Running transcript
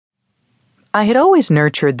I had always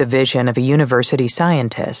nurtured the vision of a university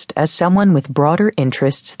scientist as someone with broader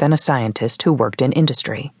interests than a scientist who worked in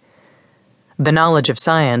industry. The knowledge of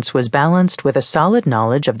science was balanced with a solid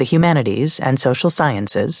knowledge of the humanities and social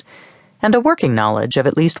sciences, and a working knowledge of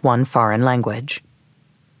at least one foreign language.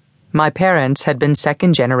 My parents had been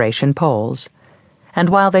second-generation Poles, and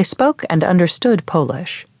while they spoke and understood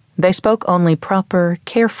Polish, they spoke only proper,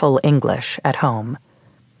 careful English at home.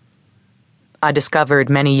 I discovered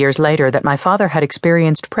many years later that my father had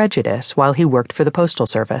experienced prejudice while he worked for the Postal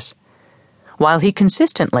Service. While he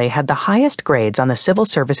consistently had the highest grades on the civil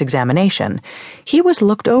service examination, he was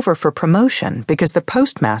looked over for promotion because the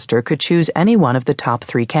postmaster could choose any one of the top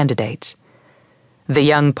 3 candidates. The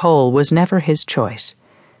young Pole was never his choice,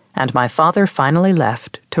 and my father finally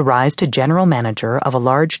left to rise to general manager of a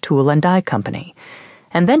large tool and die company,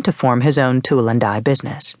 and then to form his own tool and die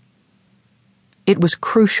business. It was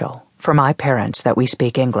crucial for my parents that we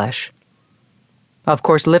speak English. Of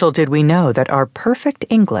course, little did we know that our perfect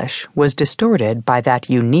English was distorted by that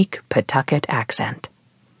unique Pawtucket accent.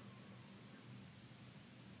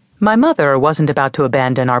 My mother wasn't about to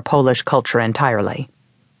abandon our Polish culture entirely.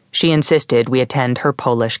 She insisted we attend her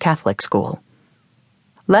Polish Catholic school.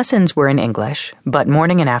 Lessons were in English, but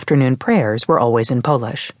morning and afternoon prayers were always in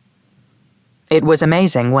Polish. It was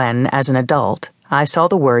amazing when, as an adult, I saw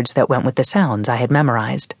the words that went with the sounds I had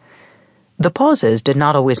memorized. The pauses did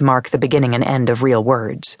not always mark the beginning and end of real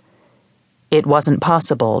words. It wasn't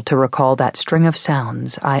possible to recall that string of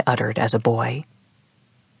sounds I uttered as a boy.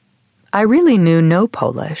 I really knew no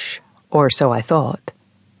Polish, or so I thought.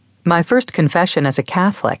 My first confession as a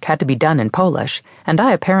Catholic had to be done in Polish, and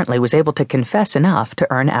I apparently was able to confess enough to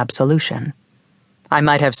earn absolution. I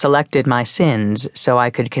might have selected my sins so I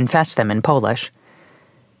could confess them in Polish.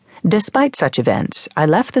 Despite such events, I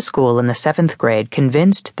left the school in the 7th grade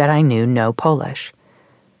convinced that I knew no Polish.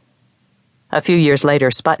 A few years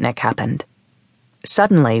later, Sputnik happened.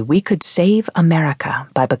 Suddenly, we could save America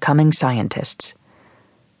by becoming scientists.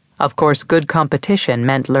 Of course, good competition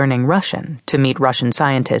meant learning Russian to meet Russian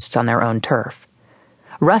scientists on their own turf.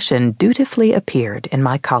 Russian dutifully appeared in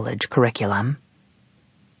my college curriculum.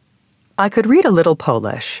 I could read a little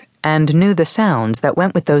Polish, and knew the sounds that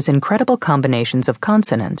went with those incredible combinations of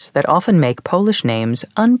consonants that often make Polish names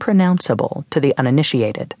unpronounceable to the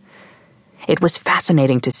uninitiated. It was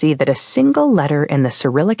fascinating to see that a single letter in the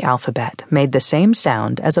Cyrillic alphabet made the same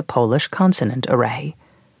sound as a Polish consonant array.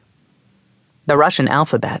 The Russian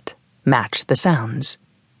alphabet matched the sounds.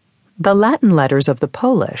 The Latin letters of the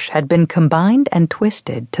Polish had been combined and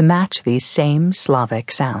twisted to match these same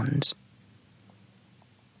Slavic sounds.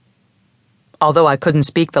 Although I couldn't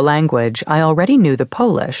speak the language, I already knew the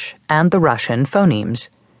Polish and the Russian phonemes.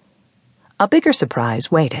 A bigger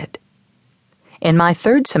surprise waited. In my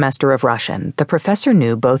 3rd semester of Russian, the professor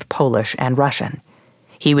knew both Polish and Russian.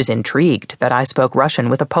 He was intrigued that I spoke Russian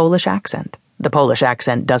with a Polish accent. The Polish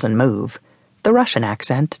accent doesn't move. The Russian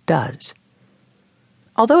accent does.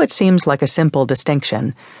 Although it seems like a simple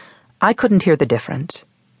distinction, I couldn't hear the difference.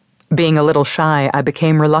 Being a little shy, I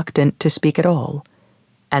became reluctant to speak at all.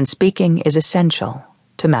 And speaking is essential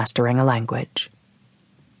to mastering a language.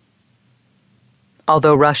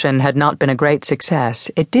 Although Russian had not been a great success,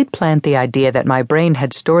 it did plant the idea that my brain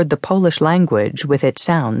had stored the Polish language with its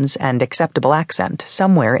sounds and acceptable accent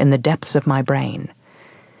somewhere in the depths of my brain.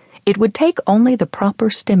 It would take only the proper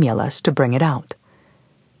stimulus to bring it out.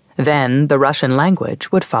 Then the Russian language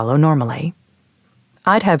would follow normally.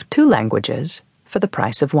 I'd have 2 languages for the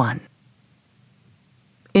price of 1.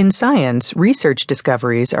 In science, research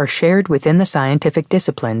discoveries are shared within the scientific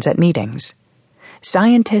disciplines at meetings.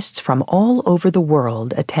 Scientists from all over the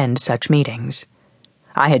world attend such meetings.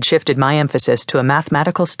 I had shifted my emphasis to a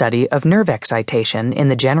mathematical study of nerve excitation in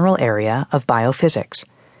the general area of biophysics.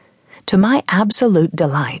 To my absolute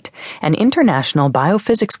delight, an international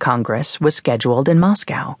biophysics congress was scheduled in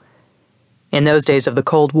Moscow. In those days of the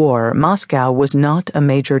Cold War, Moscow was not a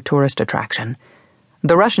major tourist attraction.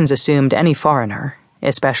 The Russians assumed any foreigner,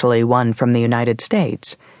 especially one from the United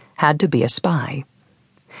States, had to be a spy.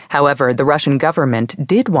 However, the Russian government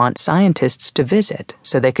did want scientists to visit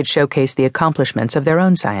so they could showcase the accomplishments of their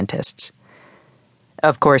own scientists.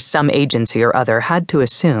 Of course, some agency or other had to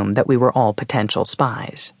assume that we were all potential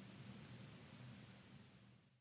spies.